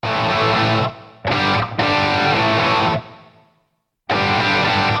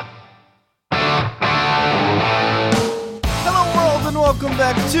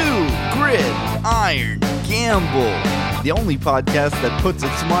back to Grid, Iron, Gamble, the only podcast that puts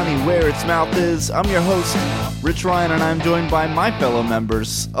its money where its mouth is. I'm your host, Rich Ryan, and I'm joined by my fellow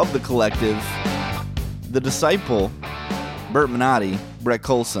members of the collective, the Disciple, Bert Minotti, Brett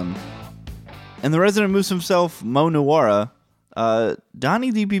Colson, and the resident moose himself, Mo Nuwara.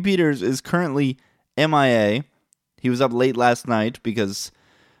 Donnie DP Peters is currently MIA. He was up late last night because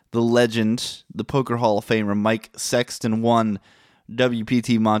the legend, the Poker Hall of Famer Mike Sexton won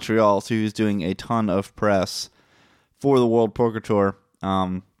WPT Montreal, so he was doing a ton of press for the World Poker Tour.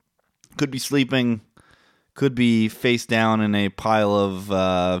 Could be sleeping, could be face down in a pile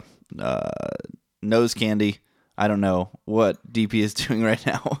of nose candy. I don't know what DP is doing right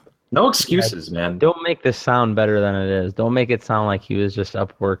now. No excuses, man. Don't make this sound better than it is. Don't make it sound like he was just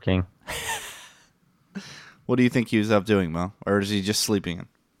up working. What do you think he was up doing, Mo? Or is he just sleeping in?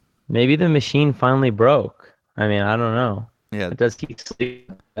 Maybe the machine finally broke. I mean, I don't know. Yeah. Does he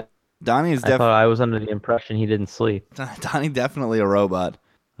sleep? Donnie is I thought I was under the impression he didn't sleep. Donnie definitely a robot.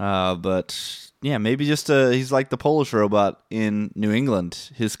 But yeah, maybe just he's like the Polish robot in New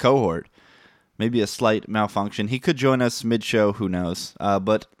England, his cohort. Maybe a slight malfunction. He could join us mid-show, who knows.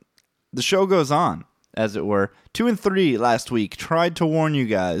 But the show goes on, as it were. 2-3 last week. Tried to warn you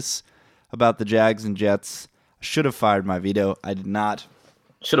guys about the Jags and Jets. Should have fired my veto. I did not.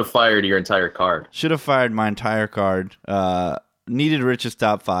 Should have fired your entire card. Should have fired my entire card. Needed Rich's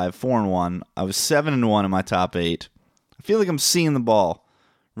top 5, 4-1. I was 7-1 in my top 8. I feel like I'm seeing the ball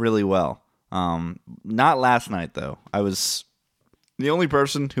really well. Not last night, though. I was the only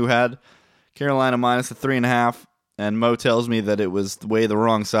person who had Carolina minus the 3.5, and Mo tells me that it was way the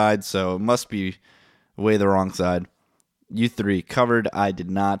wrong side, so it must be way the wrong side. You three covered. I did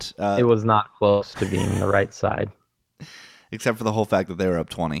not. It was not close to being the right side. Except for the whole fact that they were up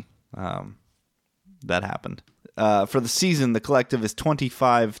 20. That happened. For the season, the collective is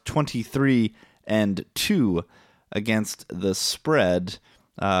 25, 23, and 2 against the spread.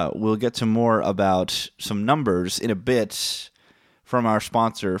 We'll get to more about some numbers in a bit from our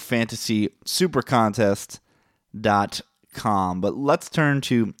sponsor, SuperContest.com. But let's turn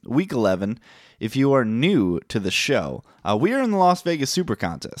to Week 11. If you are new to the show, we are in the Las Vegas Super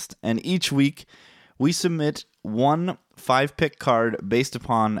Contest, and each week we submit one 5-pick card based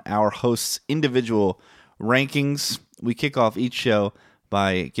upon our host's individual rankings. We kick off each show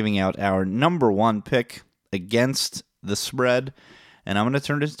by giving out our number 1 pick against the spread, and I'm going to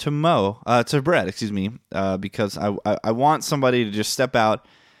turn it to Brett, because I want somebody to just step out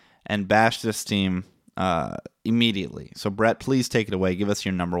and bash this team immediately. So Brett, please take it away. Give us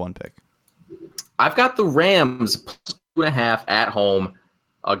your number 1 pick. I've got the Rams +2.5 at home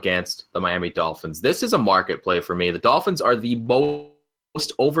against the Miami Dolphins. This is a market play for me. The Dolphins are the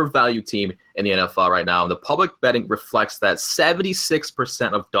most overvalued team in the NFL right now. And the public betting reflects that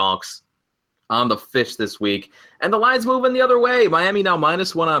 76% of donks on the fish this week. And the line's moving the other way. Miami now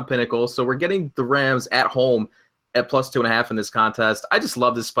 -1 on Pinnacle. So we're getting the Rams at home at +2.5 in this contest. I just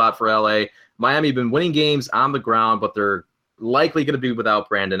love this spot for LA. Miami have been winning games on the ground, but they're likely going to be without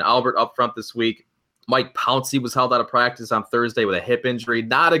Brandon Albert up front this week. Mike Pouncey was held out of practice on Thursday with a hip injury.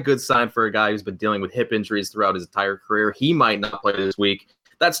 Not a good sign for a guy who's been dealing with hip injuries throughout his entire career. He might not play this week.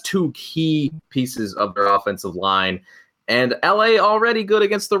 That's 2 key pieces of their offensive line. And LA already good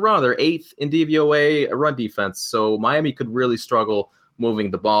against the run. They're 8th in DVOA run defense. So Miami could really struggle moving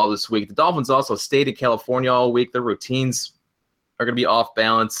the ball this week. The Dolphins also stayed in California all week. Their routines are going to be off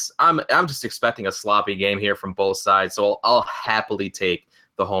balance. I'm just expecting a sloppy game here from both sides. So I'll happily take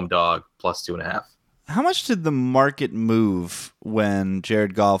the home dog +2.5. How much did the market move when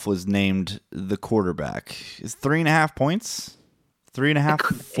Jared Goff was named the quarterback? Is 3.5 points?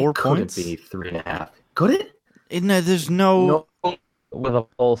 3.5, 4 points? It couldn't be 3.5. Could it? No, there's no... With a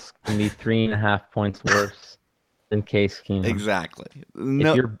pulse can be 3.5 points worse than Case Keenum. Exactly.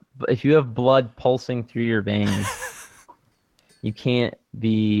 No. If you have blood pulsing through your veins, you can't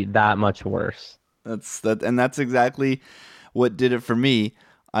be that much worse. That's exactly what did it for me.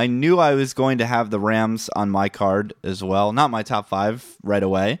 I knew I was going to have the Rams on my card as well. Not my top 5 right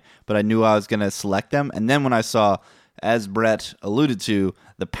away, but I knew I was going to select them. And then when I saw, as Brett alluded to,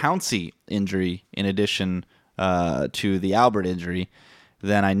 the Pouncey injury in addition to the Albert injury,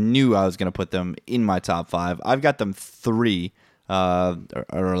 then I knew I was going to put them in my top 5. I've got them 3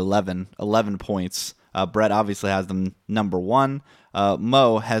 or 11 points. Brett obviously has them number 1.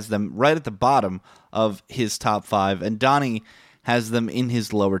 Mo has them right at the bottom of his top 5. And Donnie has them in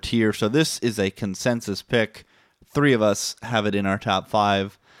his lower tier. So this is a consensus pick. 3 of us have it in our top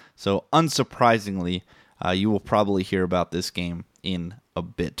 5. So unsurprisingly, you will probably hear about this game in a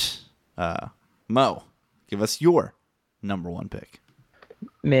bit. Mo, give us your number 1 pick.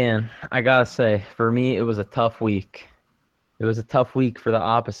 Man, I gotta say, for me, it was a tough week. It was a tough week for the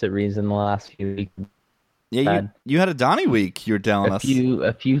opposite reason the last few weeks. Yeah, Had you had a Donnie week, you were telling a us.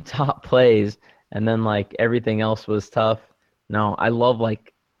 few top plays, and then like everything else was tough. No, I love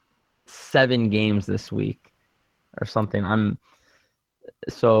like 7 games this week or something.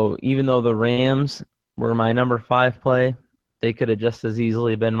 So even though the Rams were my number 5 play, they could have just as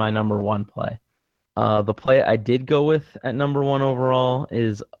easily been my number 1 play. The play I did go with at number 1 overall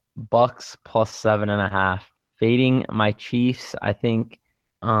is Bucks plus 7.5. Fading my Chiefs. I think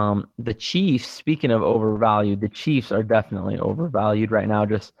the Chiefs, speaking of overvalued, the Chiefs are definitely overvalued right now.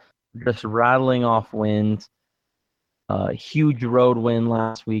 Just rattling off wins. Huge road win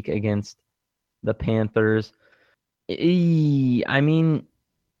last week against the Panthers. I mean,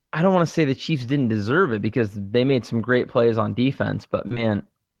 I don't want to say the Chiefs didn't deserve it because they made some great plays on defense, but man,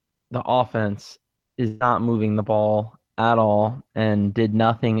 the offense is not moving the ball at all and did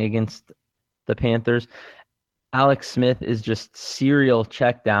nothing against the Panthers. Alex Smith is just serial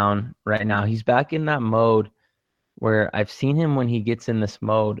check down right now. He's back in that mode where I've seen him when he gets in this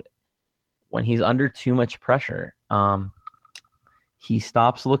mode when he's under too much pressure. He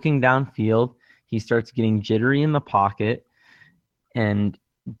stops looking downfield. He starts getting jittery in the pocket and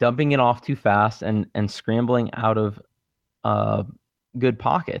dumping it off too fast and scrambling out of good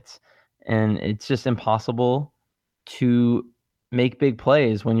pockets. And it's just impossible to make big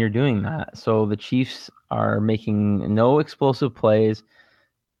plays when you're doing that. So the Chiefs are making no explosive plays.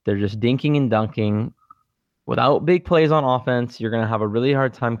 They're just dinking and dunking. Without big plays on offense, you're going to have a really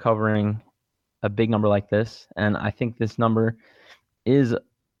hard time covering a big number like this. And I think this number is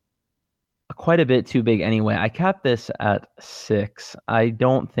quite a bit too big anyway. I capped this at 6. I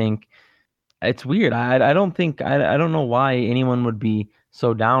don't think it's weird. I don't think I don't know why anyone would be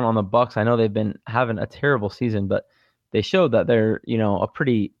so down on the Bucks. I know they've been having a terrible season, but they showed that they're, a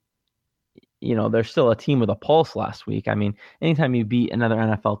pretty, they're still a team with a pulse last week. I mean, anytime you beat another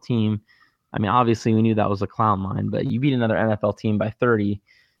NFL team, I mean, obviously we knew that was a clown line, but you beat another NFL team by 30,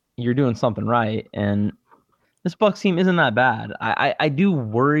 you're doing something right. And this Bucks team isn't that bad. I do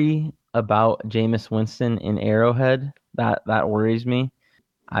worry about Jameis Winston in Arrowhead. That worries me.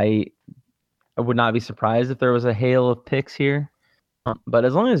 I would not be surprised if there was a hail of picks here. But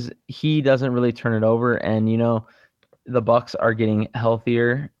as long as he doesn't really turn it over and, the Bucks are getting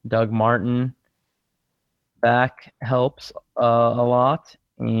healthier, Doug Martin back helps a lot.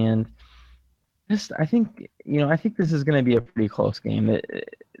 And I think this is going to be a pretty close game.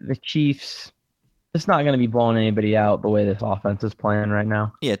 The Chiefs, it's not going to be blowing anybody out the way this offense is playing right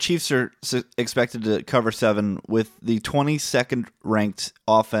now. Yeah, Chiefs are expected to cover 7 with the 22nd ranked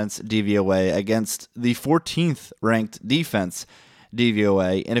offense DVOA against the 14th ranked defense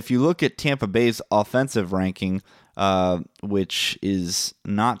DVOA. And if you look at Tampa Bay's offensive ranking, which is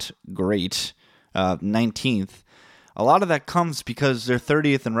not great, 19th, a lot of that comes because they're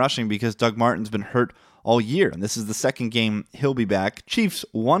 30th in rushing because Doug Martin's been hurt all year, and this is the second game he'll be back. Chiefs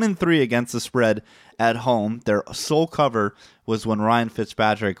 1-3 against the spread at home. Their sole cover was when Ryan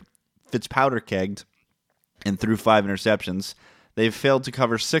Fitzpowder-kegged and threw 5 interceptions. They've failed to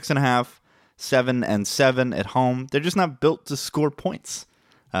cover 6.5, 7, and 7 at home. They're just not built to score points.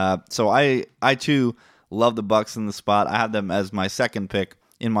 So I too love the Bucks in the spot. I have them as my second pick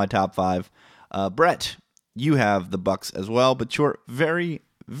in my top 5. Brett, you have the Bucks as well, but your very,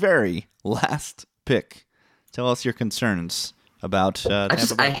 very last pick. Tell us your concerns about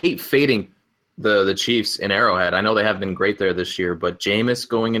I hate fading the Chiefs in Arrowhead. I know they have been great there this year, but Jameis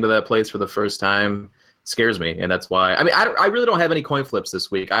going into that place for the first time scares me, and that's why. I mean, I really don't have any coin flips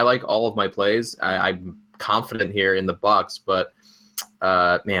this week. I like all of my plays. I'm confident here in the Bucks, but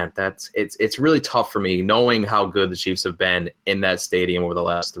man, it's really tough for me knowing how good the Chiefs have been in that stadium over the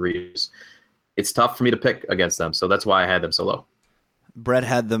last 3 years. It's tough for me to pick against them, so that's why I had them so low. Brett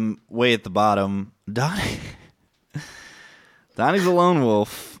had them way at the bottom. Donnie's a lone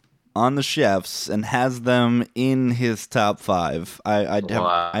wolf on the Chefs and has them in his top 5. I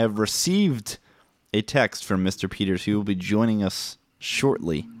have received a text from Mr. Peters. He will be joining us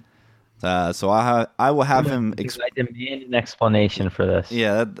shortly. So I will have him. I demand an explanation for this.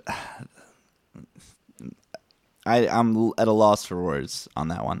 Yeah, I'm at a loss for words on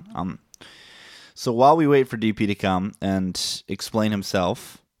that one. So while we wait for DP to come and explain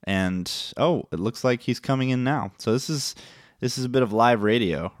himself, and it looks like he's coming in now. So this is a bit of live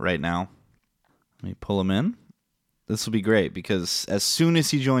radio right now. Let me pull him in. This will be great because as soon as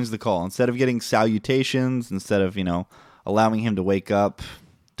he joins the call, instead of getting salutations, instead of allowing him to wake up,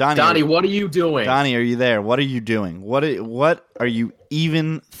 Donnie, what are you doing? Donnie, are you there? What are you doing? What are you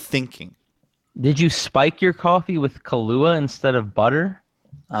even thinking? Did you spike your coffee with Kahlua instead of butter?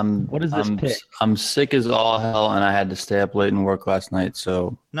 What is this pick? I'm sick as all hell, and I had to stay up late and work last night.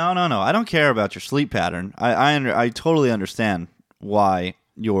 So No. I don't care about your sleep pattern. I totally understand why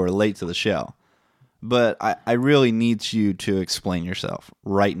you're late to the show, but I really need you to explain yourself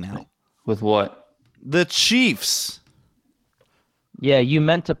right now. with what? The Chiefs. Yeah, you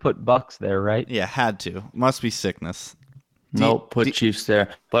meant to put Bucks there, right? Yeah, had to. Must be sickness. Nope, put Chiefs there.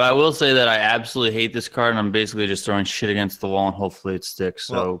 But I will say that I absolutely hate this card, and I'm basically just throwing shit against the wall, and hopefully it sticks.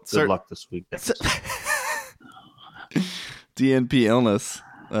 So Well, good luck this week. DNP illness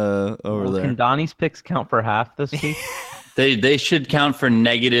over there. Can Donnie's picks count for half this week? They should count for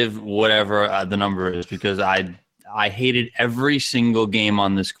negative whatever the number is, because I hated every single game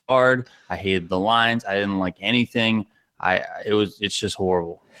on this card. I hated the lines. I didn't like anything. It's just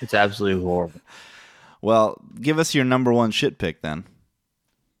horrible. It's absolutely horrible. Well, give us your number one shit pick then.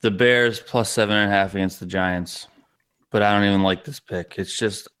 The Bears plus 7.5 against the Giants. But I don't even like this pick. It's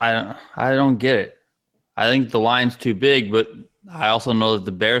just I don't get it. I think the line's too big, but I also know that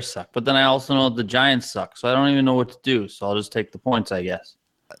the Bears suck. But then I also know that the Giants suck. So I don't even know what to do. So I'll just take the points, I guess.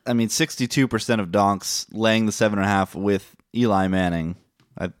 I mean, 62% of donks laying the 7.5 with Eli Manning.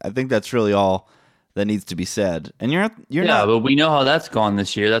 I think that's really all that needs to be said. And you're not, but we know how that's gone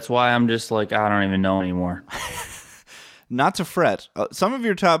this year. That's why I'm just like, I don't even know anymore. not to fret. Some of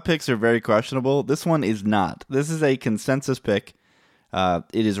your top picks are very questionable. This one is not. This is a consensus pick.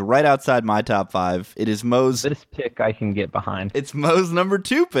 It is right outside my top 5. It is Mo's. This pick I can get behind. It's Mo's number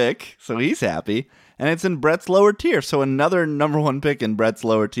 2 pick, so he's happy. And it's in Brett's lower tier, so another number 1 pick in Brett's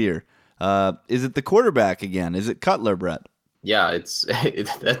lower tier. Is it the quarterback again? Is it Cutler, Brett? Yeah,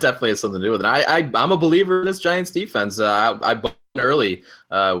 that definitely has something to do with it. I'm a believer in this Giants defense. I bought early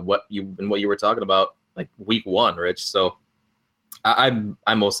what you were talking about, like week 1, Rich. So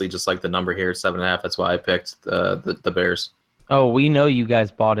I mostly just like the number here, 7.5. That's why I picked the Bears. Oh, we know you guys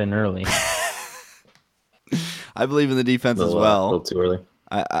bought in early. I believe in the defense as well. A little too early.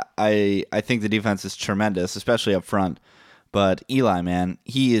 I think the defense is tremendous, especially up front. But Eli, man,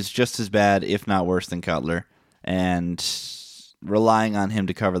 he is just as bad, if not worse, than Cutler. And relying on him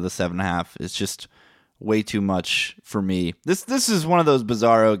to cover the 7.5 is just way too much for me. This is one of those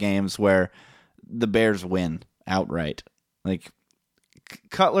bizarro games where the Bears win outright. Like,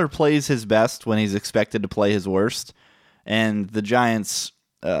 Cutler plays his best when he's expected to play his worst, and the Giants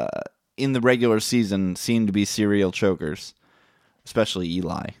in the regular season seem to be serial chokers, especially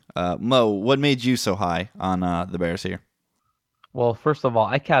Eli. Mo, what made you so high on the Bears here? Well, first of all,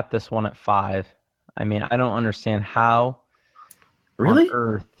 I capped this one at 5. I mean, I don't understand how Really? on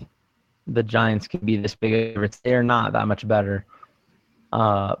earth the Giants can be this big of favorites. They're not that much better.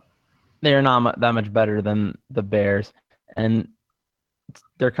 They're not that much better than the Bears. And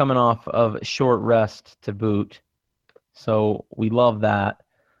they're coming off of short rest to boot. So we love that.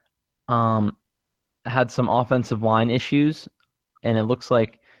 Had some offensive line issues, and it looks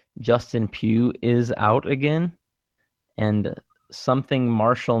like Justin Pugh is out again. And something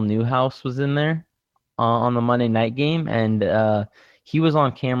Marshall Newhouse was in there on the Monday night game, and he was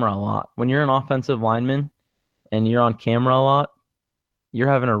on camera a lot. When you're an offensive lineman and you're on camera a lot, you're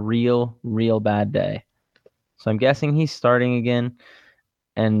having a real bad day. So I'm guessing he's starting again.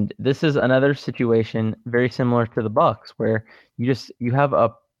 And this is another situation very similar to the Bucks, where you have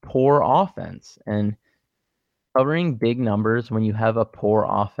a poor offense, and covering big numbers when you have a poor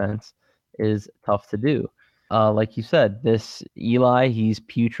offense is tough to do. Like you said, this Eli, he's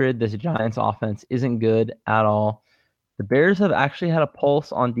putrid. This Giants offense isn't good at all. The Bears have actually had a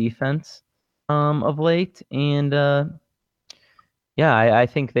pulse on defense of late, and I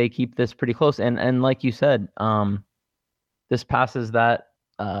think they keep this pretty close. And like you said, this passes that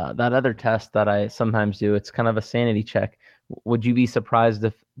other test that I sometimes do. It's kind of a sanity check. Would you be surprised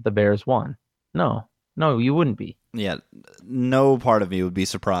if the Bears won? No, you wouldn't be. Yeah, no part of me would be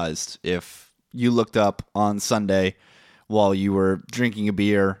surprised if you looked up on Sunday while you were drinking a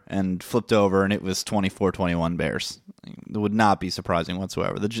beer and flipped over and it was 24-21 Bears. It would not be surprising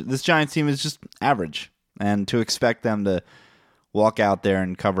whatsoever. This Giants team is just average, and to expect them to walk out there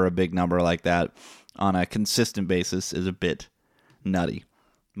and cover a big number like that on a consistent basis is a bit nutty.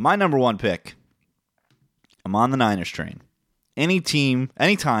 My number 1 pick, I'm on the Niners train.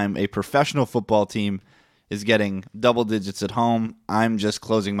 Anytime a professional football team is getting double digits at home, I'm just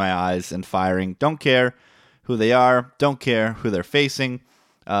closing my eyes and firing. Don't care who they are. Don't care who they're facing.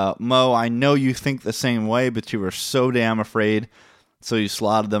 Mo, I know you think the same way, but you were so damn afraid, so you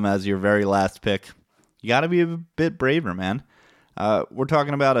slotted them as your very last pick. You got to be a bit braver, man. We're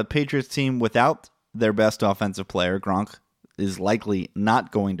talking about a Patriots team without their best offensive player. Gronk is likely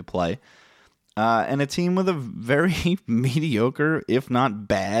not going to play. and a team with a very mediocre, if not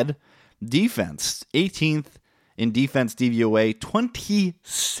bad, defense. 18th in defense DVOA,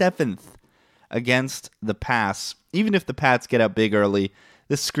 27th against the pass. Even if the Pats get out big early,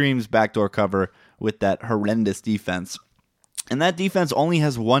 this screams backdoor cover with that horrendous defense. And that defense only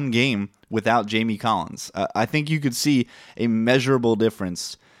has one game without Jamie Collins. I think you could see a measurable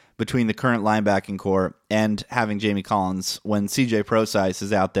difference between the current linebacking core and having Jamie Collins when CJ Prosise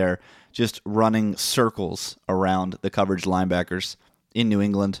is out there just running circles around the coverage linebackers in New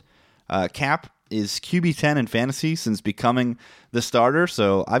England. Cap is QB10 in fantasy since becoming the starter,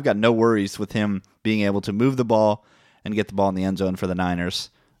 so I've got no worries with him being able to move the ball and get the ball in the end zone for the Niners.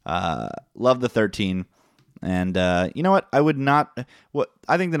 Love the 13. And you know what? I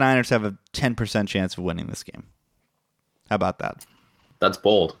think the Niners have a 10% chance of winning this game. How about that? That's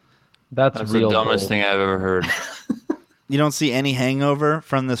bold. That's the dumbest thing I've ever heard. You don't see any hangover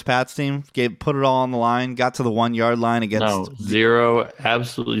from this Pats team? Put it all on the line, got to the 1 yard line against... No, zero,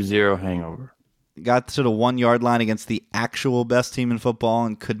 absolutely zero hangover. Got to the 1 yard line against the actual best team in football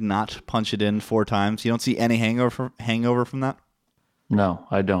and could not punch it in 4 times. You don't see any hangover from that? No,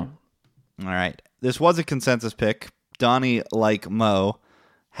 I don't. All right. This was a consensus pick. Donnie, like Mo,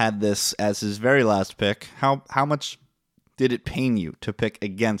 had this as his very last pick. How much did it pain you to pick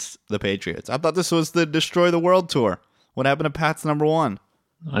against the Patriots? I thought this was the Destroy the World tour. What happened to Pat's number 1?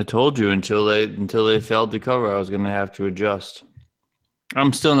 I told you until they failed to cover, I was going to have to adjust.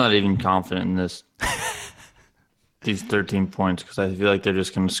 I'm still not even confident in this. These 13 points because I feel like they're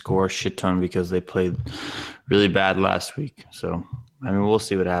just going to score a shit ton because they played really bad last week. So, I mean, we'll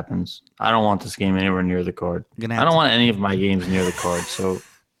see what happens. I don't want this game anywhere near the card. I don't want any of my games near the card. So,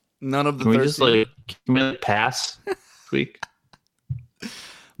 none of the can 13? we just give me a pass this week?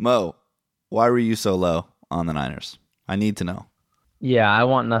 Mo, why were you so low on the Niners? I need to know. Yeah, I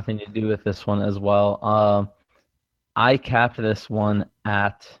want nothing to do with this one as well. I capped this one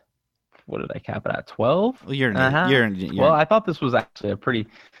at, what did I cap it at? 12? Well, you're well, I thought this was actually a pretty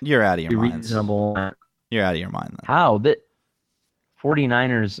you're out of your mind. Reasonable. You're out of your mind then. How? The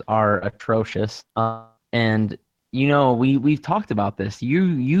 49ers are atrocious. And, you know, we've talked about this. You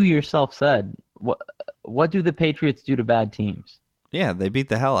yourself said, what do the Patriots do to bad teams? Yeah, they beat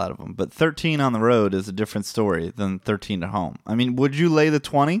the hell out of them. But 13 on the road is a different story than 13 at home. I mean, would you lay the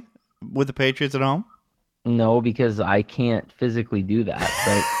 20 with the Patriots at home? No, because I can't physically do that.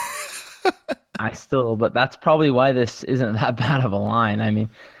 But but that's probably why this isn't that bad of a line. I mean,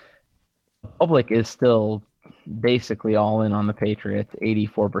 the public is still basically all in on the Patriots,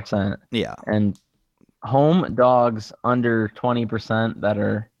 84%. Yeah. And home dogs under 20% that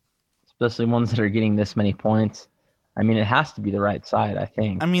are, especially ones that are getting this many points. I mean, it has to be the right side, I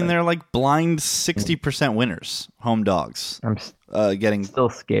think. I mean, they're like blind 60% winners, home dogs. I'm still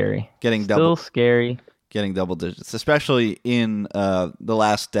scary. Getting double digits, especially in the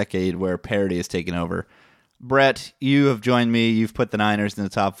last decade where parity has taken over. Brett, you have joined me. You've put the Niners in the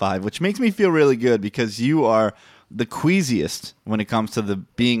top 5, which makes me feel really good because you are the queasiest when it comes to the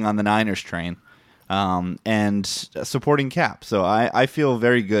being on the Niners train and supporting Cap. So I feel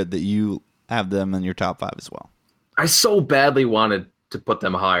very good that you have them in your top 5 as well. I so badly wanted to put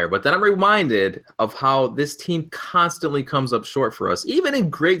them higher, but then I'm reminded of how this team constantly comes up short for us, even in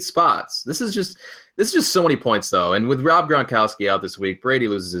great spots. This is just so many points, though. And with Rob Gronkowski out this week, Brady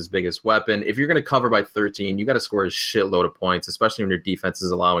loses his biggest weapon. If you're going to cover by 13, you got to score a shitload of points, especially when your defense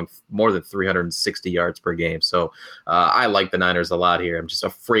is allowing more than 360 yards per game. So I like the Niners a lot here. I'm just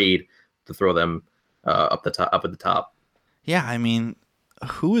afraid to throw them up at the top. Yeah, I mean,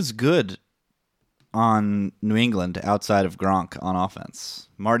 who is good on New England outside of Gronk on offense?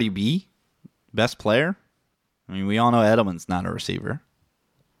 Marty B, best player? I mean, we all know Edelman's not a receiver.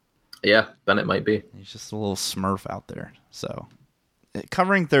 Yeah, Bennett might be. He's just a little smurf out there. So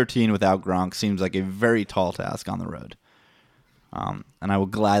covering 13 without Gronk seems like a very tall task on the road. And I will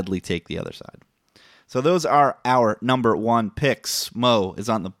gladly take the other side. So those are our number 1 picks. Mo is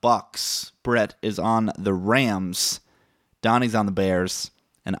on the Bucks. Brett is on the Rams. Donnie's on the Bears.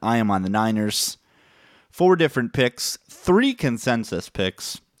 And I am on the Niners. 4 different picks, 3 consensus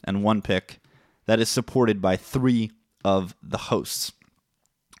picks, and 1 pick that is supported by 3 of the hosts.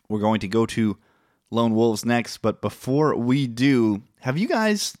 We're going to go to Lone Wolves next, but before we do, have you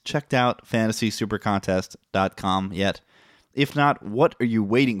guys checked out fantasysupercontest.com yet? If not, what are you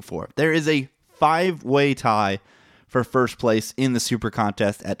waiting for? There is a 5-way tie for first place in the Super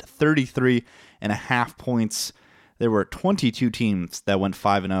Contest at 33.5 points. There were 22 teams that went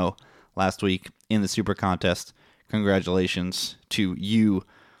 5-0 last week in the Super Contest. Congratulations to you.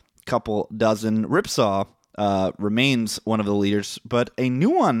 Couple dozen. Ripsaw remains one of the leaders, but a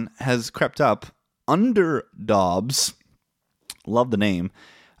new one has crept up. Underdogs. Love the name.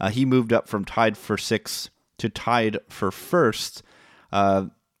 He moved up from tied for 6th to tied for 1st,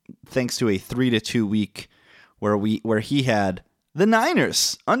 thanks to a 3-2 week where he had the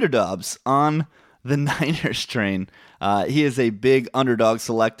Niners, underdogs, on the Niners train. He is a big underdog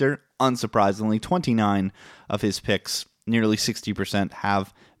selector. Unsurprisingly, 29 of his picks, nearly 60%,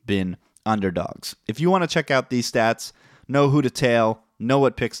 have been underdogs. If you want to check out these stats, know who to tail, know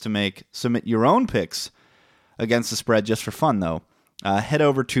what picks to make, submit your own picks against the spread just for fun, though. Head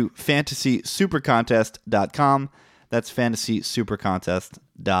over to fantasysupercontest.com. That's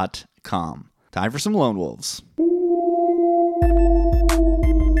fantasysupercontest.com. Time for some Lone Wolves.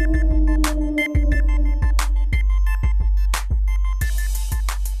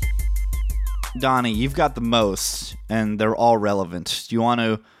 Donnie, you've got the most, and they're all relevant. Do you want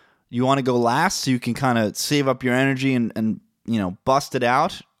to go last so you can kind of save up your energy and bust it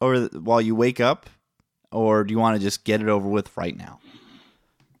out or while you wake up, or do you want to just get it over with right now?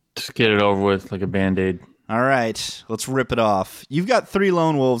 Just get it over with like a Band-Aid. All right, let's rip it off. You've got 3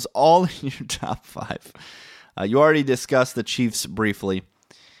 Lone Wolves, all in your top 5. You already discussed the Chiefs briefly.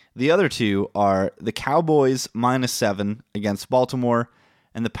 The other 2 are the Cowboys -7 against Baltimore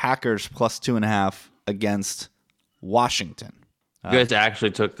and the Packers +2.5 against Washington. You guys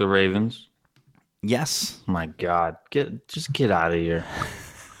actually took the Ravens? Yes. My God, just get out of here.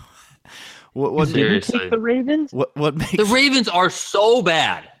 What did you take the Ravens? What makes the Ravens are so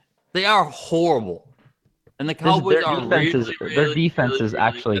bad? They are horrible. And the Cowboys their defense is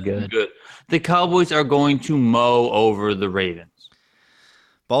actually good. The Cowboys are going to mow over the Ravens.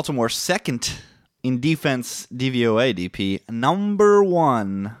 Baltimore second in defense DVOA DP, number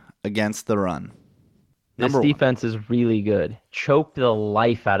 1 against the run. This defense is really good. Choked the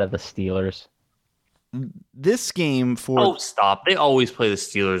life out of the Steelers. This game for... Oh, stop. They always play the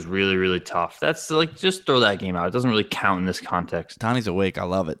Steelers really, really tough. That's like, just throw that game out. It doesn't really count in this context. Donnie's awake. I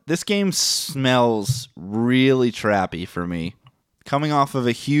love it. This game smells really trappy for me. Coming off of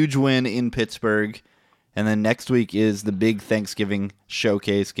a huge win in Pittsburgh, and then next week is the big Thanksgiving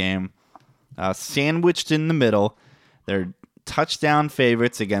showcase game. Sandwiched in the middle. They're touchdown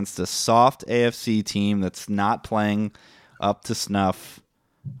favorites against a soft AFC team that's not playing up to snuff.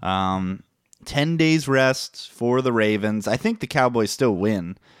 10 days rest for the Ravens. I think the Cowboys still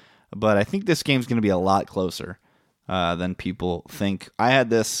win, but I think this game's going to be a lot closer than people think. I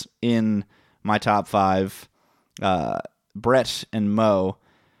had this in my top 5. Brett and Mo.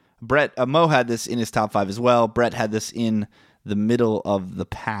 Mo had this in his top 5 as well. Brett had this in the middle of the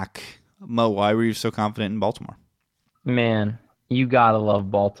pack. Mo, why were you so confident in Baltimore? Man, you gotta love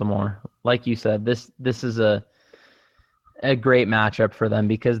Baltimore. Like you said, this is a great matchup for them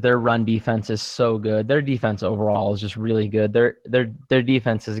because their run defense is so good. Their defense overall is just really good. Their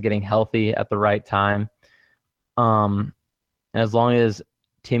defense is getting healthy at the right time. As long as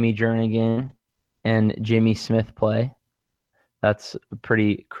Timmy Jernigan and Jimmy Smith play, that's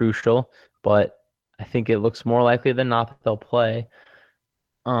pretty crucial. But I think it looks more likely than not that they'll play.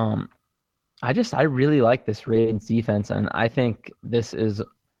 I really like this Ravens defense, and I think this is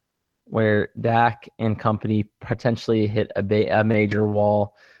where Dak and company potentially hit a major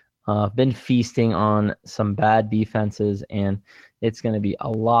wall. Been feasting on some bad defenses, and it's going to be a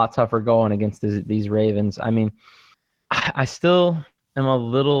lot tougher going against these Ravens. I mean, I still am a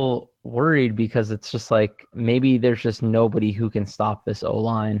little worried because it's just like maybe there's just nobody who can stop this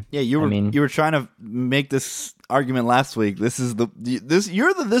O-line. Yeah, you were trying to make this argument last week. This is the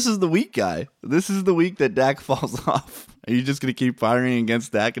weak guy. This is the week that Dak falls off. Are you just going to keep firing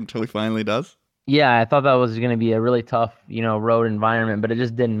against Dak until he finally does? Yeah, I thought that was going to be a really tough, road environment, but it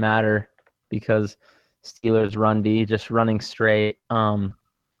just didn't matter because Steelers run D, just running straight.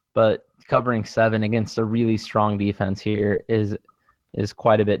 But covering 7 against a really strong defense here is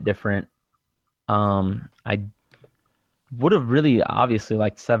quite a bit different. I would have really obviously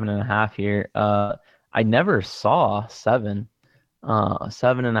liked 7.5 here. I never saw 7.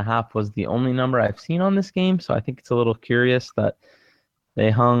 7.5 was the only number I've seen on this game, so I think it's a little curious that they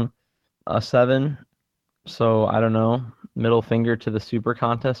hung a 7. So I don't know. Middle finger to the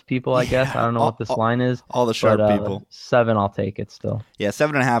SuperContest people, I guess. I don't know what this line is. All the sharp people. 7, I'll take it still. Yeah,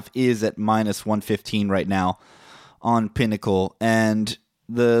 7.5 is at -115 right now on Pinnacle, and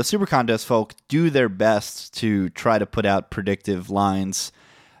the SuperContest folk do their best to try to put out predictive lines.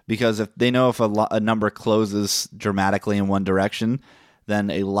 Because if they know if a number closes dramatically in one direction, then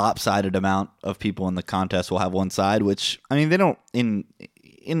a lopsided amount of people in the contest will have one side. Which, I mean, they don't. In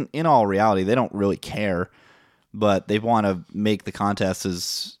all reality, they don't really care, but they want to make the contest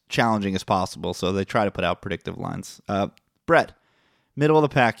as challenging as possible, so they try to put out predictive lines. Brett, middle of the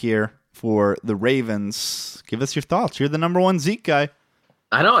pack here for the Ravens. Give us your thoughts. You're the number one Zeke guy.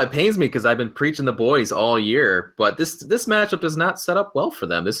 I know it pains me because I've been preaching the boys all year, but this matchup does not set up well for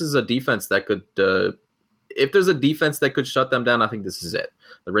them. This is a defense that could, if there's a defense that could shut them down, I think this is it.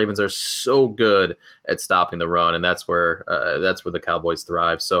 The Ravens are so good at stopping the run, and that's where the Cowboys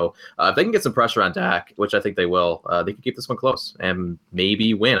thrive. So if they can get some pressure on Dak, which I think they will, they can keep this one close and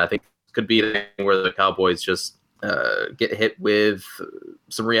maybe win. I think it could be where the Cowboys just get hit with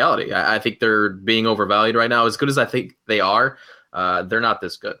some reality. I think they're being overvalued right now. As good as I think they are, they're not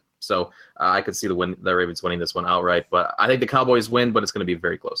this good. So I could see the Ravens winning this one outright. But I think the Cowboys win, but it's going to be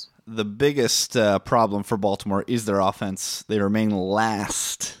very close. The biggest problem for Baltimore is their offense. They remain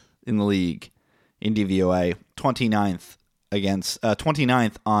last in the league in DVOA,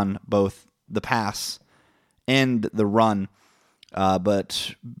 29th on both the pass and the run.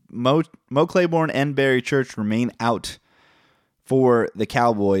 But Mo Claiborne and Barry Church remain out for the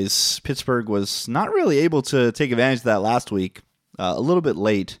Cowboys. Pittsburgh was not really able to take advantage of that last week. A little bit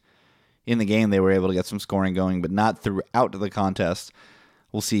late in the game, they were able to get some scoring going, but not throughout the contest.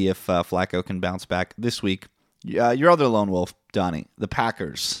 We'll see if Flacco can bounce back this week. Your other lone wolf, Donnie, the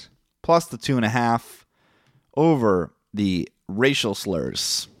Packers, plus the 2.5 over the racial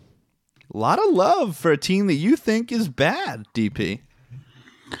slurs. A lot of love for a team that you think is bad, DP.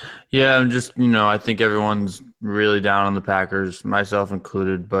 Yeah, I'm just, I think everyone's really down on the Packers, myself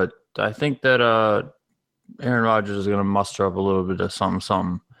included, but I think that Aaron Rodgers is going to muster up a little bit of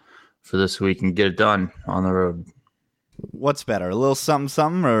something for this week and get it done on the road. What's better, a little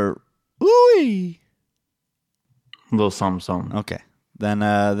something or ooey? A little something. Okay,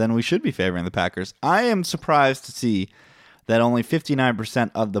 then we should be favoring the Packers. I am surprised to see that only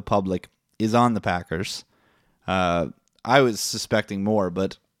 59% of the public is on the Packers. I was suspecting more,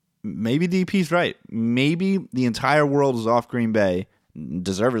 but maybe DP's right. Maybe the entire world is off Green Bay,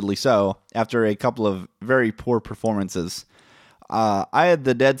 deservedly so, after a couple of very poor performances. I had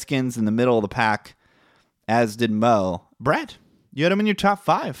the Deadskins in the middle of the pack, as did Mo. Brett, you had them in your top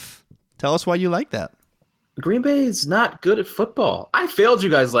 5. Tell us why you like that. Green Bay is not good at football. I failed you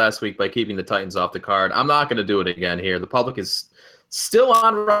guys last week by keeping the Titans off the card. I'm not going to do it again here. The public is still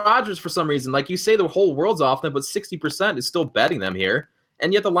on Rodgers for some reason. Like you say, the whole world's off them, but 60% is still betting them here.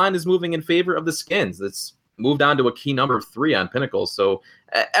 And yet the line is moving in favor of the Skins. That's moved on to a key number of 3 on Pinnacle. So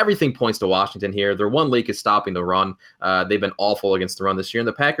everything points to Washington here. Their one leak is stopping the run. They've been awful against the run this year, and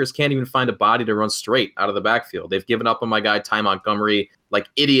the Packers can't even find a body to run straight out of the backfield. They've given up on my guy Ty Montgomery like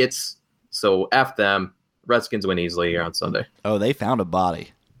idiots. So F them. Redskins win easily here on Sunday. Oh, they found a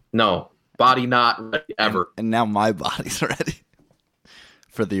body. No, body not ready ever. And now my body's ready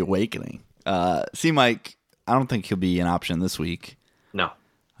for the awakening. See, Mike, I don't think he'll be an option this week. No.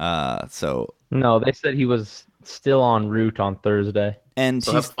 No, they said he was still en route on Thursday. And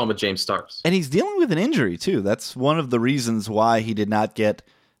so have fun with James Starks. And he's dealing with an injury, too. That's one of the reasons why he did not get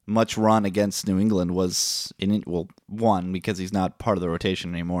much run against New England was, one, because he's not part of the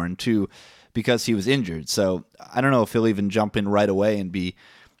rotation anymore, and 2, because he was injured. So I don't know if he'll even jump in right away and be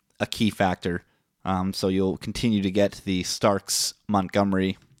a key factor. So you'll continue to get the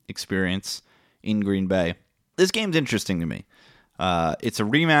Starks-Montgomery experience in Green Bay. This game's interesting to me. It's a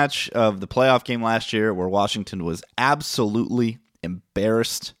rematch of the playoff game last year where Washington was absolutely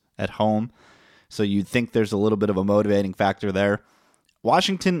embarrassed at home. So you'd think there's a little bit of a motivating factor there.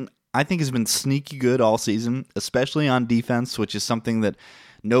 Washington, I think, has been sneaky good all season, especially on defense, which is something that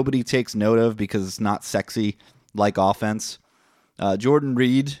nobody takes note of because it's not sexy like offense. Jordan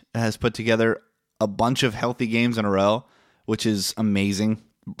Reed has put together a bunch of healthy games in a row, which is amazing.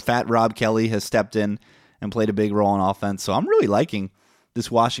 Fat Rob Kelly has stepped in and played a big role in offense. So I'm really liking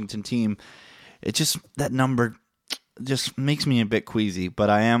this Washington team. It just, that number just makes me a bit queasy, but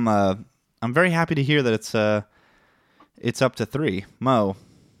I'm very happy to hear that it's up to 3. Mo,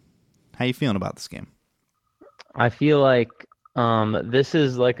 how you feeling about this game? I feel like this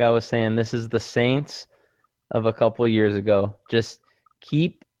is, like I was saying, this is the Saints of a couple years ago. They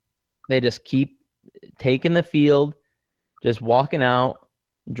just keep taking the field, just walking out,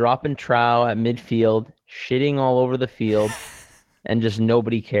 dropping trow at midfield, shitting all over the field, and just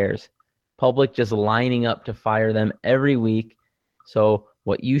nobody cares. Public just lining up to fire them every week. So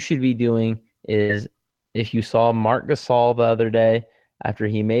what you should be doing is, if you saw Marc Gasol the other day, after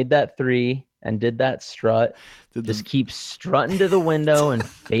he made that 3 and did that strut, just keep strutting to the window and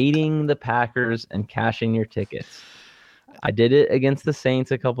fading the Packers and cashing your tickets. I did it against the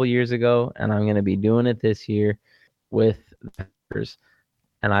Saints a couple years ago, and I'm going to be doing it this year with the Packers.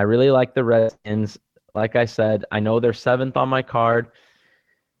 And I really like the Redskins. Like I said, I know they're 7th on my card.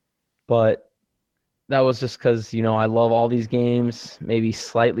 but that was just because, I love all these games, maybe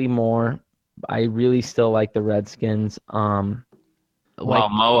slightly more. I really still like the Redskins. Well,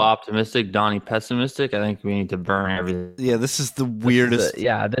 Mo optimistic, Donnie pessimistic. I think we need to burn everything. Yeah, this is the weirdest.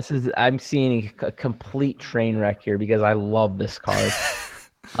 I'm seeing a complete train wreck here because I love this card.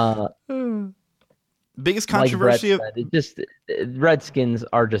 Biggest controversy Redskins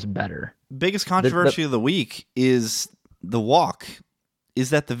are just better. Biggest controversy of the week is the walk. Is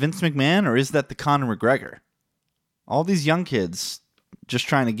that the Vince McMahon or is that the Conor McGregor? All these young kids just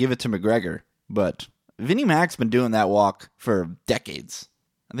trying to give it to McGregor, but Vinnie Mac's been doing that walk for decades.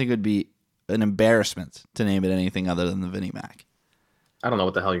 I think it would be an embarrassment to name it anything other than the Vinnie Mac. I don't know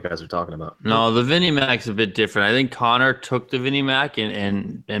what the hell you guys are talking about. No, the Vinnie Mac's a bit different. I think Conor took the Vinnie Mac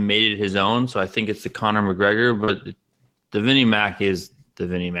and made it his own, so I think it's the Conor McGregor, but the Vinnie Mac is the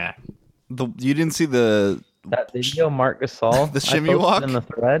Vinnie Mac. You didn't see that video, Mark Gasol? The shimmy walk? In the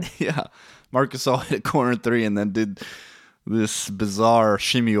thread? Yeah. Mark Gasol hit a corner three and then did this bizarre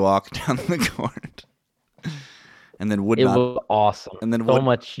shimmy walk down the court. And then it was awesome. And then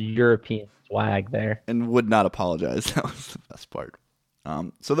much European swag there. And would not apologize. That was the best part.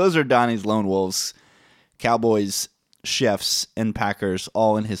 So those are Donnie's Lone Wolves, Cowboys, Chiefs, and Packers,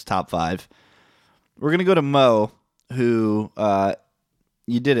 all in his top 5. We're going to go to Mo, who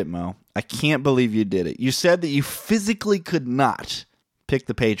you did it, Mo. I can't believe you did it. You said that you physically could not pick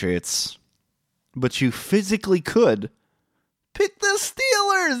the Patriots, but you physically could pick the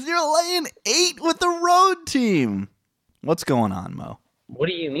Steelers. You're laying 8 with the road team. What's going on, Mo? What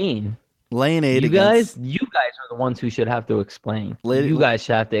do you mean? Laying 8 you against... guys are the ones who should have to explain. You you guys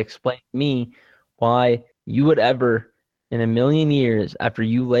should have to explain to me why you would ever, in a million years, after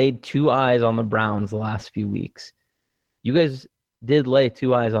you laid 2 eyes on the Browns the last few weeks, you guys did lay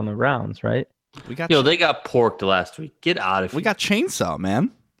 2 eyes on the Browns, right? They got porked last week. Get out of here. We got chainsaw, man.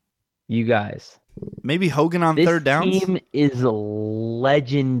 You guys. Maybe Hogan on third downs? This team is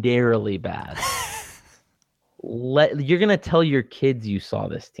legendarily bad. You're going to tell your kids you saw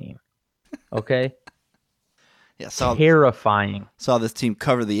this team. Okay? Yeah, terrifying. Saw this team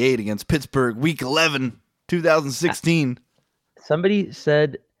cover the 8 against Pittsburgh week 11, 2016. Somebody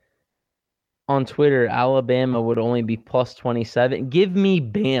said on Twitter, Alabama would only be plus 27. Give me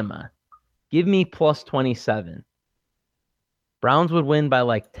Bama. Give me plus 27. Browns would win by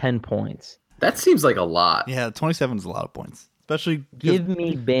like 10 points. That seems like a lot. Yeah, 27 is a lot of points. Especially give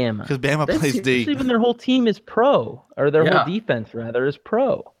me Bama. Because Bama plays D. Especially when their whole team is pro. Or their whole defense, rather, is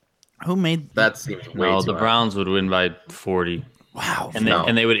pro. Who made that? Seems way no, too the high. Browns would win by 40. Wow.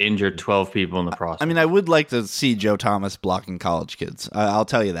 And they would injure 12 people in the process. I mean, I would like to see Joe Thomas blocking college kids. I'll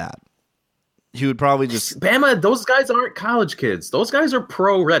tell you that. He would probably just... Bama, those guys aren't college kids. Those guys are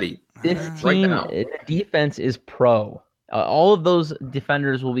pro ready. This team, defense is pro. All of those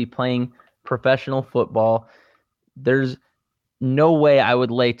defenders will be playing professional football. There's no way I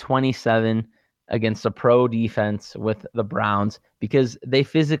would lay 27 against a pro defense with the Browns because they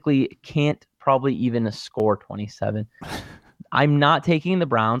physically can't probably even score 27. I'm not taking the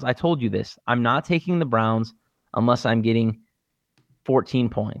Browns. I told you this. I'm not taking the Browns unless I'm getting 14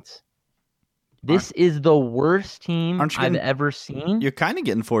 points. This is the worst team I've ever seen. You're kind of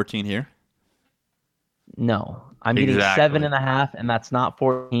getting 14 here. No, I'm getting 7.5, and that's not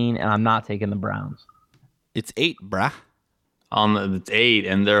 14, and I'm not taking the Browns. It's 8, brah. It's 8,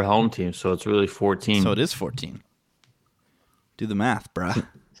 and they're home team, so it's really 14. So it is 14. Do the math, brah.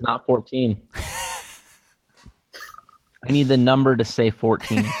 It's not 14. I need the number to say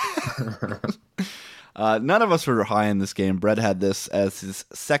 14. None of us were high in this game. Brett had this as his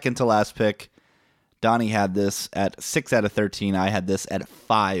second to last pick. Donnie had this at 6 out of 13. I had this at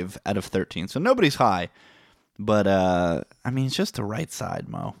 5 out of 13. So nobody's high. But, I mean, it's just the right side,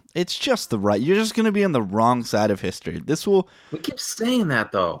 Mo. It's just the right. You're just going to be on the wrong side of history. We keep saying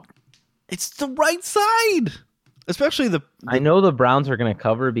that, though. It's the right side. Especially the I know the Browns are going to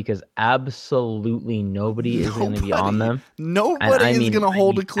cover because absolutely nobody is going to be on them. Nobody is going to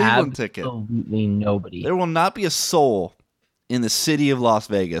hold a Cleveland ticket. Absolutely nobody. There will not be a soul in the city of Las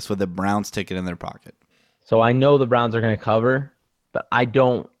Vegas with a Browns ticket in their pocket. So I know the Browns are going to cover, but I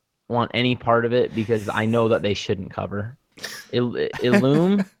don't want any part of it because I know that they shouldn't cover.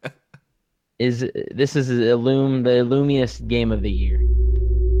 Illume the illumiest game of the year.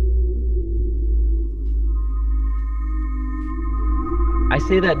 I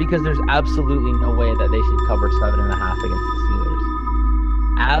say that because there's absolutely no way that they should cover 7.5 against the Steelers.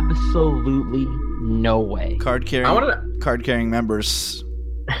 Absolutely no way. Card carrying members.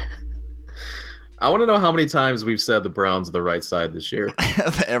 I want to know how many times we've said the Browns are the right side this year.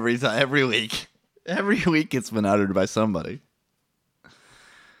 Every week it's been uttered by somebody.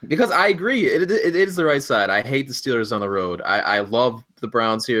 Because I agree. It is the right side. I hate the Steelers on the road. I love the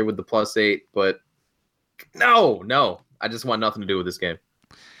Browns here with the +8, but no. I just want nothing to do with this game.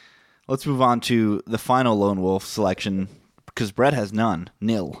 Let's move on to the final Lone Wolf selection because Brett has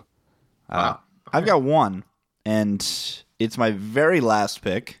nil. Wow. I've got one, and it's my very last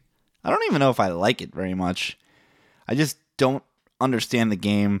pick. I don't even know if I like it very much. I just don't understand the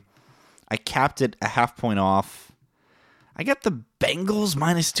game. I capped it a half point off. I got the Bengals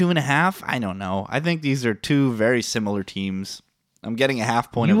 -2.5. I don't know. I think these are two very similar teams. I'm getting a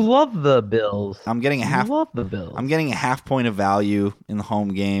half point. You love the Bills. I'm getting a half. You love the Bills. I'm getting a half point of value in the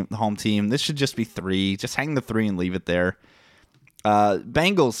home game, the home team. This should just be 3. Just hang the 3 and leave it there.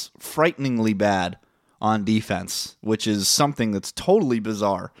 Bengals frighteningly bad on defense, which is something that's totally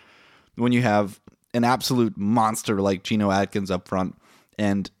bizarre when you have an absolute monster like Geno Atkins up front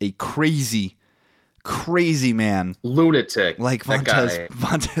and a crazy man, lunatic like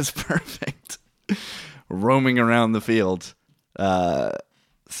Vontaze Perfect roaming around the field.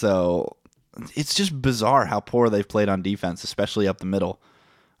 So it's just bizarre how poor they've played on defense, especially up the middle.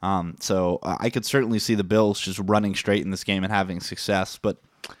 So I could certainly see the Bills just running straight in this game and having success, but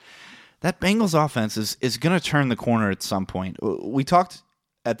that Bengals offense is going to turn the corner at some point. We talked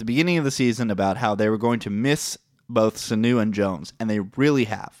at the beginning of the season about how they were going to miss both Sanu and Jones, and they really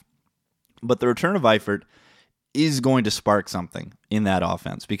have. But the return of Eifert is going to spark something in that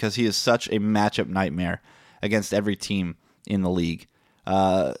offense because he is such a matchup nightmare against every team in the league.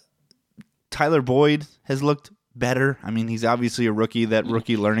 Tyler Boyd has looked better. I mean, he's obviously a rookie. That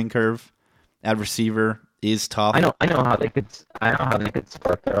rookie learning curve at receiver is tough. I know how they could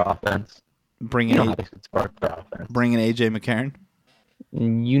spark their offense. Bringing AJ McCarron.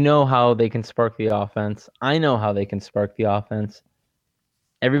 You know how they can spark the offense. I know how they can spark the offense.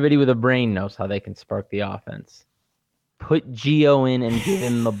 Everybody with a brain knows how they can spark the offense. Put Gio in and give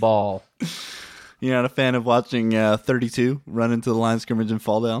him the ball. You're not a fan of watching 32 run into the line of scrimmage and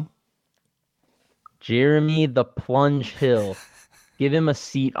fall down? Jeremy the Plunge Hill. Give him a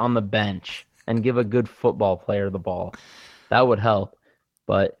seat on the bench and give a good football player the ball. That would help.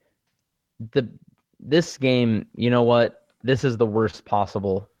 But this game, you know what? This is the worst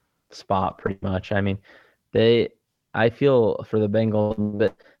possible spot, pretty much. I mean, I feel for the Bengals,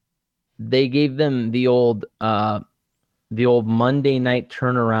 but they gave them the old Monday night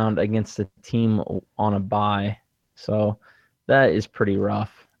turnaround against a team on a bye. So that is pretty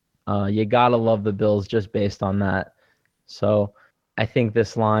rough. You gotta love the Bills just based on that. So I think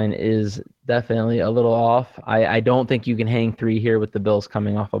this line is definitely a little off. I don't think you can hang 3 here with the Bills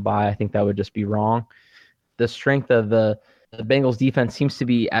coming off a bye. I think that would just be wrong. The strength of the Bengals defense seems to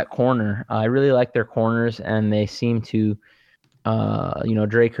be at corner. I really like their corners, and they seem to,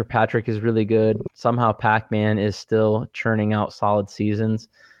 Dre Kirkpatrick is really good. Somehow Pac-Man is still churning out solid seasons.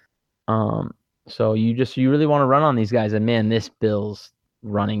 So you really want to run on these guys, and man, this Bills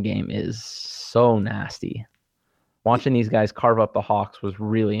running game is so nasty. Watching these guys carve up the Hawks was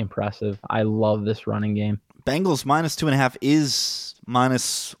really impressive. I love this running game. Bengals -2.5 is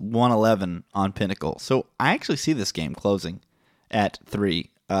 -111 on Pinnacle. So I actually see this game closing at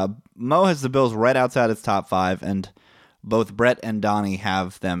 3. Mo has the Bills right outside its top 5, and both Brett and Donnie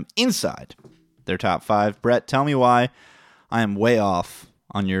have them inside their top 5. Brett, tell me why I am way off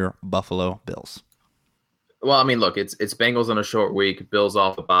on your Buffalo Bills. Well, I mean, look, it's Bengals on a short week, Bills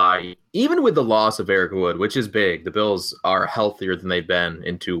off a bye. Even with the loss of Eric Wood, which is big, the Bills are healthier than they've been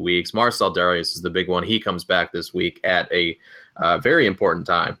in 2 weeks. Marcel Darius is the big one. He comes back this week at a very important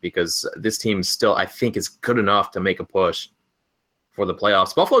time because this team still, I think, is good enough to make a push for the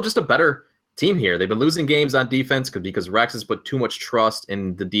playoffs. Buffalo just a better team here. They've been losing games on defense because Rex has put too much trust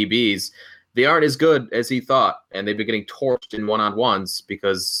in the DBs. They aren't as good as he thought, and they've been getting torched in one-on-ones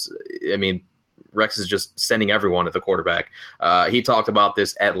because, I mean, Rex is just sending everyone at the quarterback. He talked about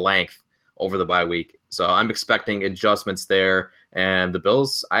this at length over the bye week. So I'm expecting adjustments there. And the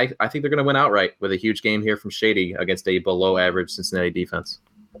Bills, I think they're going to win outright with a huge game here from Shady against a below-average Cincinnati defense.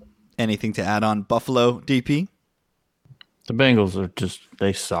 Anything to add on Buffalo, DP? The Bengals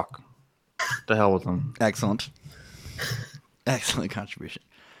they suck. The hell with them. Excellent. Excellent contribution.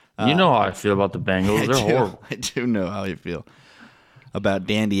 You know how I feel about the Bengals. They're horrible. I do know how you feel about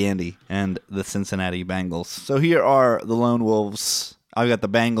Dandy Andy and the Cincinnati Bengals. So here are the Lone Wolves. I've got the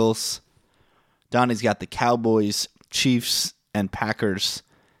Bengals. Donnie's got the Cowboys, Chiefs, and Packers.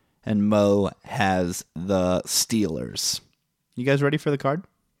 And Mo has the Steelers. You guys ready for the card?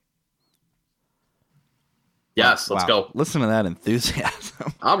 Yes, let's go. Listen to that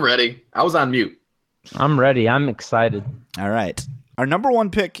enthusiasm. I'm ready. I was on mute. I'm ready. I'm excited. All right. Our number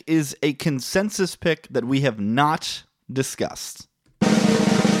 1 pick is a consensus pick that we have not discussed.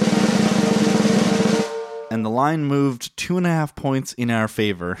 and the line moved 2.5 points in our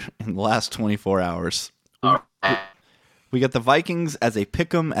favor in the last 24 hours. We got the Vikings as a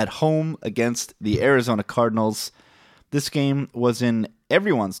pick'em at home against the Arizona Cardinals. This game was in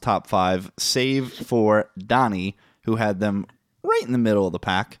everyone's top 5, save for Donnie, who had them right in the middle of the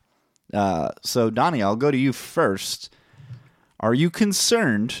pack. So, Donnie, I'll go to you first. Are you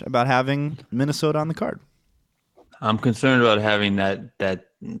concerned about having Minnesota on the card? I'm concerned about having that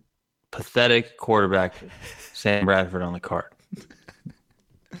pathetic quarterback, Sam Bradford, on the card.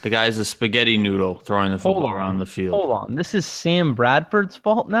 The guy's a spaghetti noodle throwing the football around the field. Hold on. This is Sam Bradford's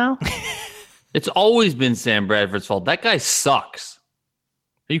fault now? It's always been Sam Bradford's fault. That guy sucks.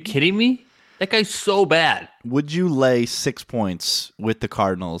 Are you kidding me? That guy's so bad. Would you lay 6 points with the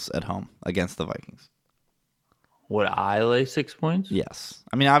Cardinals at home against the Vikings? Would I lay 6 points? Yes.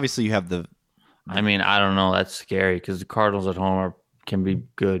 I mean, obviously you have the... I mean, I don't know. That's scary because the Cardinals at home can be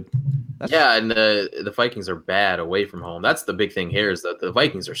good. Yeah, and the Vikings are bad away from home. That's the big thing here is that the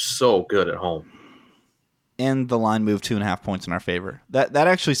Vikings are so good at home. And the line moved 2.5 points in our favor. That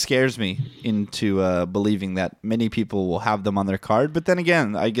actually scares me into believing that many people will have them on their card. But then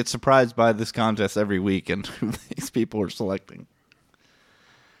again, I get surprised by this contest every week and who these people are selecting.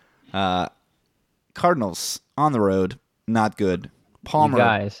 Cardinals on the road, not good. You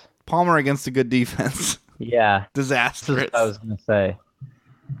guys. Palmer against a good defense. Yeah. Disastrous. That's what I was going to say.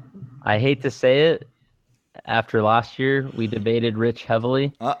 I hate to say it. After last year, we debated Rich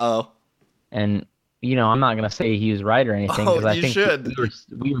heavily. Uh-oh. And, I'm not going to say he was right or anything. Oh, I you think should.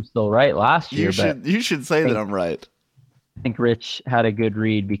 We were still right last year. You should say that I'm right. I think Rich had a good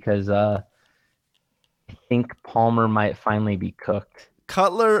read because I think Palmer might finally be cooked.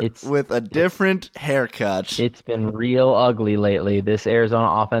 Cutler with a different haircut. It's been real ugly lately. This Arizona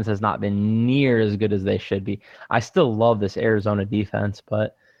offense has not been near as good as they should be. I still love this Arizona defense,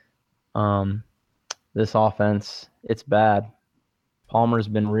 but this offense, it's bad. Palmer's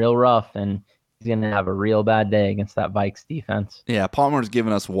been real rough, and he's going to have a real bad day against that Vikes defense. Yeah, Palmer's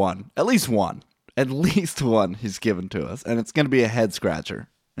given us one. At least one. At least one he's given to us. And it's going to be a head-scratcher.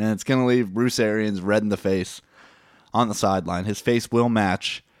 And it's going to leave Bruce Arians red in the face. On the sideline. His face will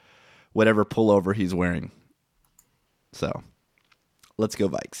match whatever pullover he's wearing. So, let's go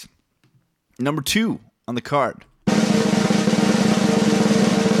Vikes. Number 2 on the card.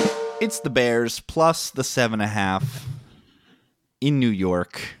 It's the Bears plus the 7.5 in New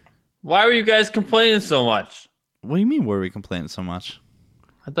York. Why were you guys complaining so much? What do you mean, were we complaining so much?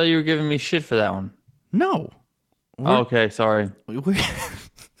 I thought you were giving me shit for that one. No. Okay, sorry.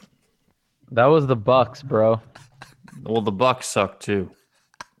 That was the Bucks, bro. Well, the Bucks suck too.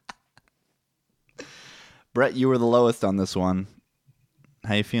 Brett, you were the lowest on this one.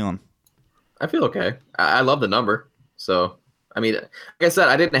 How you feeling? I feel okay. I love the number. So, I mean, like I said,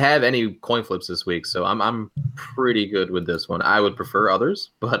 I didn't have any coin flips this week, so I'm pretty good with this one. I would prefer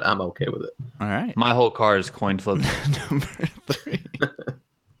others, but I'm okay with it. All right. My whole card is coin flip. Number 3.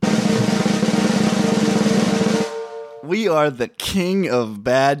 We are the king of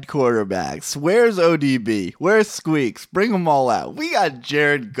bad quarterbacks. Where's ODB? Where's Squeaks? Bring them all out. We got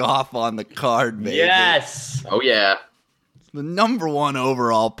Jared Goff on the card, baby. Yes. Oh, yeah. The number 1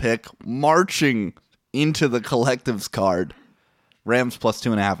 overall pick marching into the collective's card. Rams plus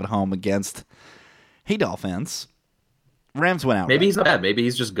 2.5 at home against Dolphins. Rams went out. Maybe right. he's not bad. Maybe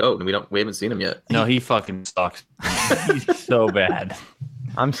he's just GOAT, and we haven't seen him yet. No, he fucking sucks. He's so bad.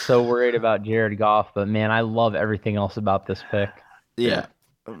 I'm so worried about Jared Goff, but man, I love everything else about this pick. Yeah.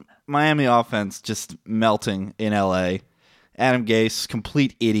 Miami offense just melting in LA. Adam Gase,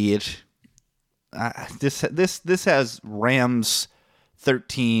 complete idiot. This has Rams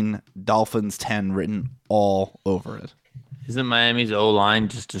 13, Dolphins 10 written all over it. Isn't Miami's O-line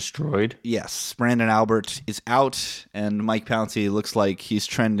just destroyed? Yes. Brandon Albert is out, and Mike Pouncey looks like he's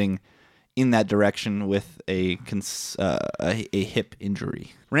trending in that direction with a hip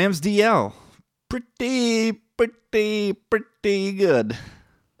injury. Rams DL, pretty good.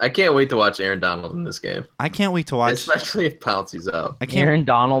 I can't wait to watch Aaron Donald in this game. I can't wait to watch. Especially if Pouncey's out. Aaron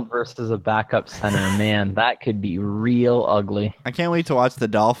Donald versus a backup center, man, that could be real ugly. I can't wait to watch the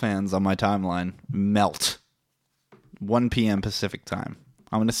Dolphins on my timeline melt. 1 p.m. Pacific time.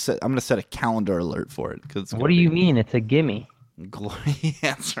 I'm gonna set a calendar alert for it. What do you mean? It's a gimme. Glory.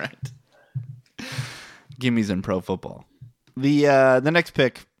 That's right. Gimme's in pro football. The next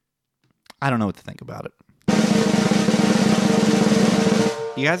pick, I don't know what to think about it.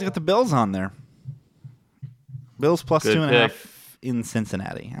 You guys got the Bills on there. Bills plus Good 2.5 pick. in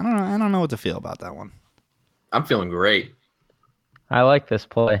Cincinnati. I don't know what to feel about that one. I'm feeling great. I like this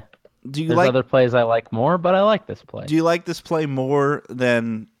play. There's other plays I like more, but I like this play. Do you like this play more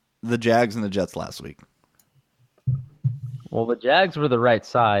than the Jags and the Jets last week? Well, the Jags were the right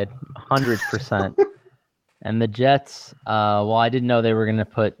side, 100%. And the Jets, well, I didn't know they were going to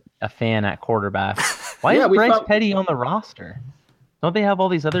put a fan at quarterback. Why is Bryce Petty on the roster? Don't they have all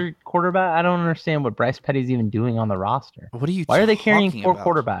these other quarterbacks? I don't understand what Bryce Petty's even doing on the roster. What are you Why are they carrying talking 4 about?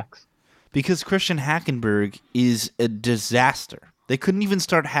 quarterbacks? Because Christian Hackenberg is a disaster. They couldn't even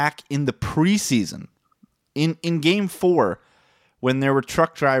start Hack in the preseason. In Game 4, when there were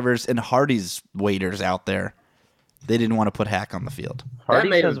truck drivers and Hardee's waiters out there, they didn't want to put Hack on the field.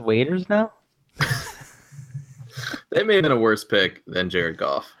 Hardee's has waiters now? That may have been a worse pick than Jared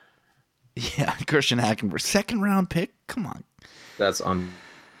Goff. Yeah, Christian Hackenberg. 2nd-round pick? Come on.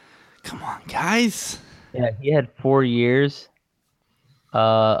 Come on, guys. Yeah, he had 4 years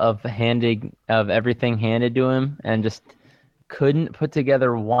of everything handed to him and just couldn't put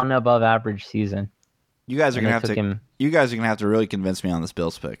together one above average season. You guys are gonna have to really convince me on this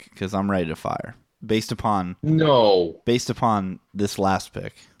Bills pick because I'm ready to fire based upon this last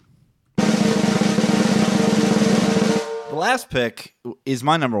pick. The last pick is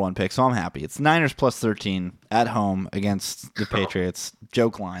my number 1 pick, so I'm happy. It's Niners plus 13 at home against the Patriots.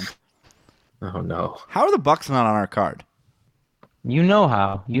 Joke line. Oh no! How are the Bucs not on our card? You know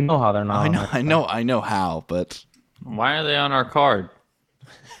how they're not. I know how, but why are they on our card?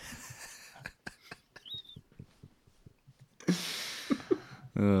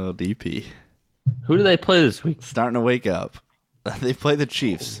 Oh, DP. Who do they play this week? Starting to wake up. They play the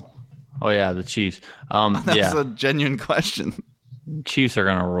Chiefs. Oh yeah, the Chiefs. That's a genuine question. Chiefs are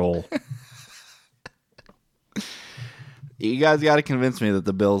gonna roll. You guys got to convince me that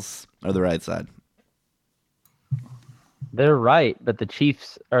the Bills are the right side. They're right, but the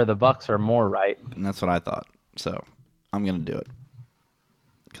Chiefs or the Bucs are more right. And that's what I thought. So I'm gonna do it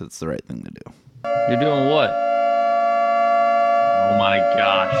because it's the right thing to do. You're doing what? Oh my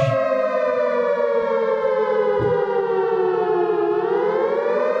gosh.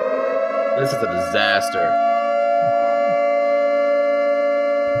 This is a disaster.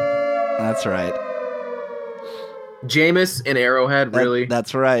 That's right. Jameis and Arrowhead, really?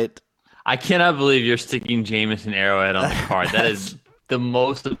 That's right. I cannot believe you're sticking Jameis and Arrowhead on the card. That is the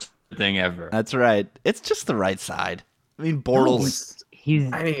most absurd thing ever. That's right. It's just the right side. I mean, Bortles.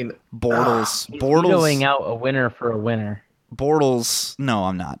 Bortles. He's vetoing out a winner for a winner. Bortles. No,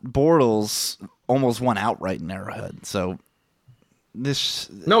 I'm not. Bortles almost won outright in Arrowhead. So this.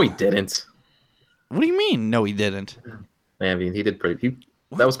 No, he didn't. What do you mean? No, he didn't. I mean, he did pretty.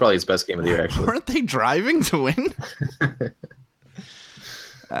 That was probably his best game of the year, actually. Weren't they driving to win?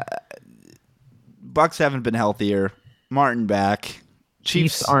 Bucks haven't been healthier. Martin back.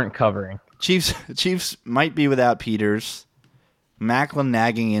 Chiefs aren't covering. Chiefs might be without Peters. Macklin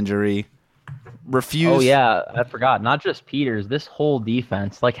nagging injury. Refused. Oh yeah, I forgot. Not just Peters. This whole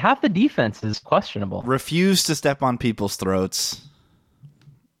defense, like half the defense, is questionable. Refused to step on people's throats.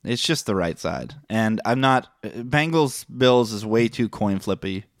 It's just the right side, and I'm not. Bengals Bills is way too coin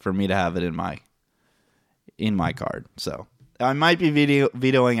flippy for me to have it in my card. So I might be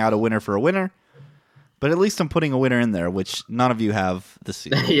vetoing out a winner for a winner, but at least I'm putting a winner in there, which none of you have this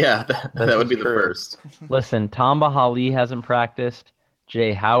season. Yeah, that would be the first. Listen, Tamba Hali hasn't practiced.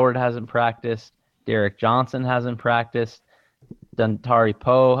 Jay Howard hasn't practiced. Derek Johnson hasn't practiced. Dantari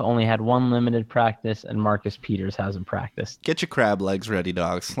Poe only had 1 limited practice, and Marcus Peters hasn't practiced. Get your crab legs ready,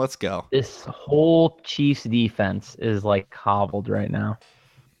 dogs. Let's go. This whole Chiefs defense is like cobbled right now.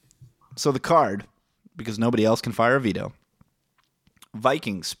 So the card, because nobody else can fire a veto.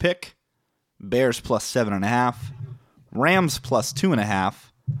 Vikings pick, Bears plus 7.5, Rams plus 2.5,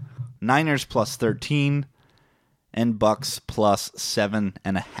 Niners plus 13, and Bucks plus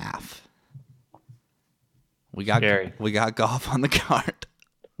 7.5. We got Goff on the card.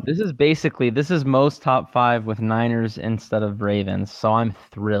 This is most top 5 with Niners instead of Ravens, so I'm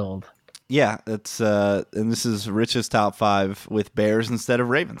thrilled. Yeah, it's and this is Rich's top 5 with Bears instead of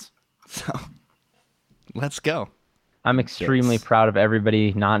Ravens. So let's go. I'm extremely proud of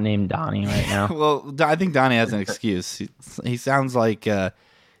everybody not named Donnie right now. Well, I think Donnie has an excuse. He sounds like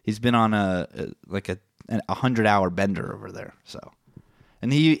he's been on a 100-hour bender over there. So,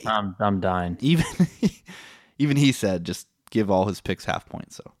 and I'm dying. Even he said just give all his picks half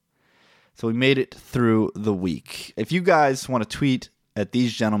points. So we made it through the week. If you guys want to tweet at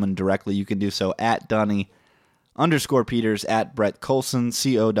these gentlemen directly, you can do so at Donnie_Peters, at Brett Colson,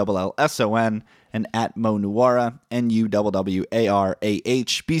 COLLSON, and at Mo Nuwara, NUWWARAH.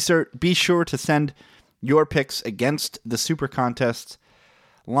 Be sure to send your picks against the SuperContest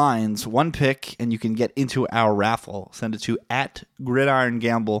lines. 1 pick, and you can get into our raffle. Send it to at Gridiron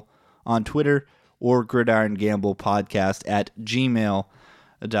Gamble on Twitter or gridirongamblepodcast at gmail.com.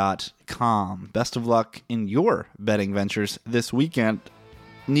 gridirongamblepodcast.com. Best of luck in your betting ventures this weekend.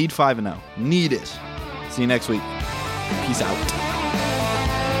 Need 5-0. Need it. See you next week. Peace out.